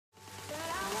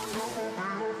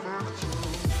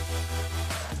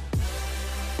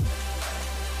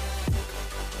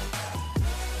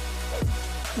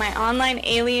My online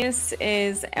alias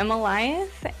is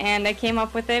Emiliath, and I came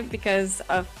up with it because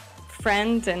a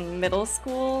friend in middle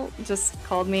school just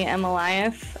called me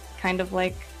Emiliath, kind of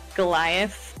like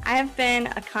Goliath. I have been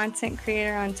a content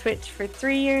creator on Twitch for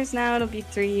 3 years now. It'll be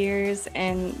 3 years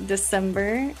in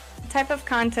December. The type of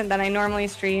content that I normally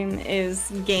stream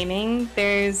is gaming.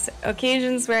 There's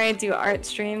occasions where I do art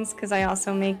streams because I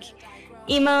also make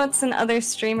emotes and other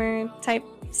streamer type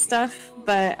stuff,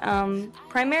 but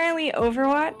primarily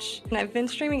Overwatch. And I've been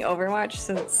streaming Overwatch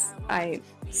since I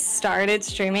started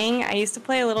streaming. I used to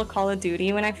play a little Call of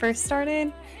Duty when I first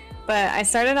started, but I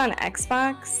started on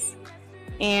Xbox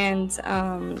and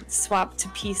swapped to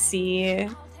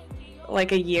PC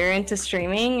like a year into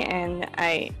streaming, and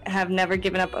I have never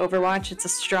given up Overwatch. It's a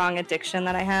strong addiction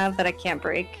that I have that I can't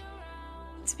break.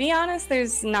 To be honest,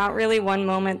 there's not really one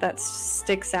moment that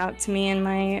sticks out to me in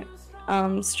my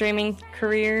streaming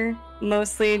career.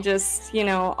 Mostly just, you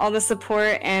know, all the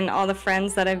support and all the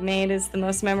friends that I've made is the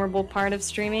most memorable part of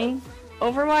streaming.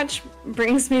 Overwatch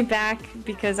brings me back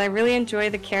because I really enjoy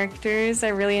the characters. I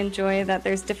really enjoy that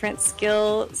there's different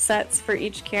skill sets for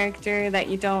each character, that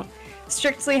you don't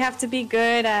strictly have to be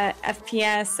good at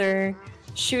FPS or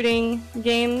shooting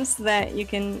games, that you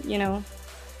can, you know,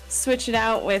 switch it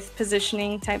out with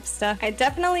positioning type stuff. I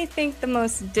definitely think the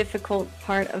most difficult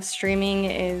part of streaming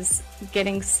is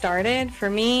getting started. For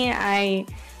me, I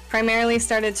primarily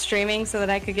started streaming so that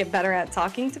I could get better at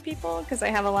talking to people because I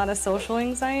have a lot of social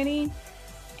anxiety.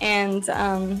 And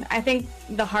I think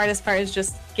the hardest part is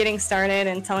just getting started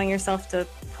and telling yourself to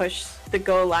push the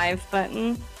go live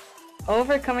button.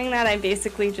 Overcoming that, I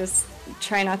basically just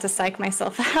try not to psych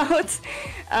myself out.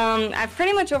 I've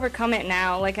pretty much overcome it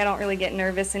now. Like, I don't really get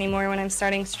nervous anymore when I'm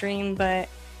starting stream, but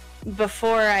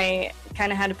before I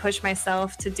kind of had to push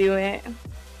myself to do it.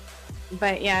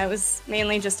 But yeah, it was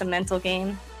mainly just a mental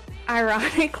game.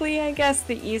 Ironically, I guess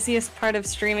the easiest part of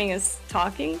streaming is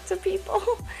talking to people.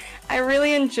 I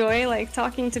really enjoy like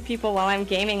talking to people while I'm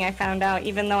gaming, I found out,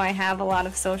 even though I have a lot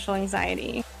of social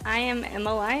anxiety. I am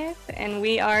Emiliath, and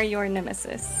we are your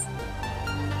nemesis.